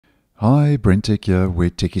Hi, BrenTech here, where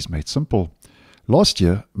tech is made simple. Last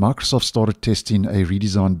year, Microsoft started testing a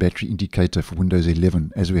redesigned battery indicator for Windows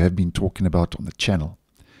 11, as we have been talking about on the channel,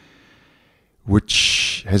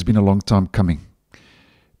 which has been a long time coming.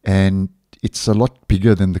 And it's a lot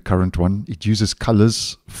bigger than the current one. It uses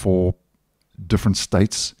colors for different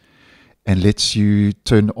states and lets you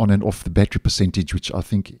turn on and off the battery percentage, which I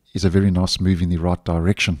think is a very nice move in the right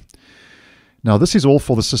direction. Now, this is all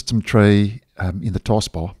for the system tray in the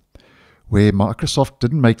taskbar, where Microsoft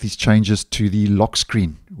didn't make these changes to the lock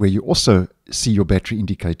screen, where you also see your battery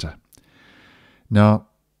indicator. Now,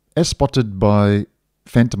 as spotted by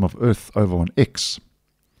Phantom of Earth over on X,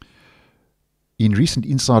 in recent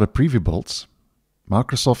insider preview builds,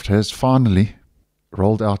 Microsoft has finally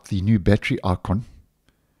rolled out the new battery icon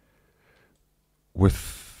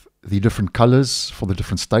with the different colors for the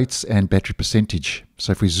different states and battery percentage.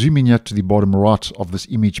 So if we zoom in here to the bottom right of this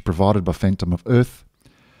image provided by Phantom of Earth,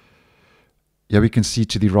 here we can see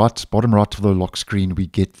to the right, bottom right of the lock screen, we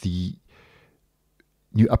get the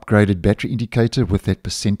new upgraded battery indicator with that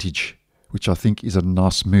percentage, which I think is a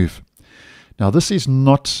nice move. Now, this is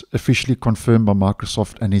not officially confirmed by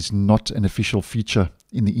Microsoft and is not an official feature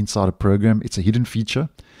in the Insider program. It's a hidden feature.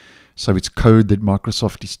 So it's code that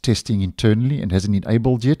Microsoft is testing internally and hasn't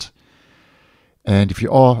enabled yet. And if you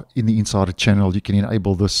are in the Insider channel, you can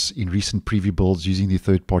enable this in recent preview builds using the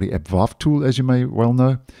third-party app Vive tool, as you may well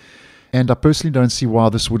know. And I personally don't see why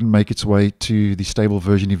this wouldn't make its way to the stable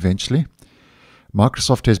version eventually.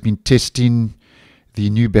 Microsoft has been testing the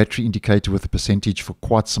new battery indicator with the percentage for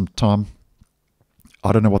quite some time.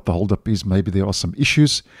 I don't know what the holdup is. Maybe there are some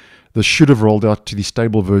issues. This should have rolled out to the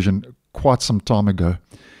stable version quite some time ago.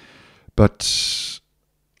 But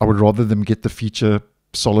I would rather them get the feature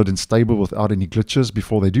solid and stable without any glitches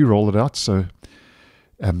before they do roll it out. So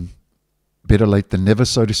better late than never,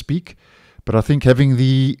 so to speak. But I think having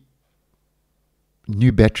the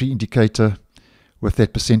new battery indicator with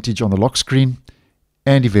that percentage on the lock screen,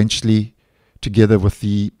 and eventually together with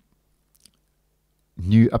the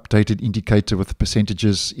new updated indicator with the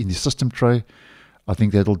percentages in the system tray, I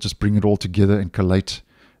think that'll just bring it all together and collate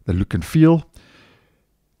the look and feel.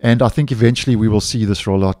 And I think eventually we will see this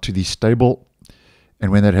roll out to the stable,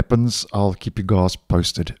 and when that happens, I'll keep you guys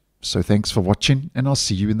posted. So thanks for watching, and I'll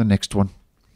see you in the next one.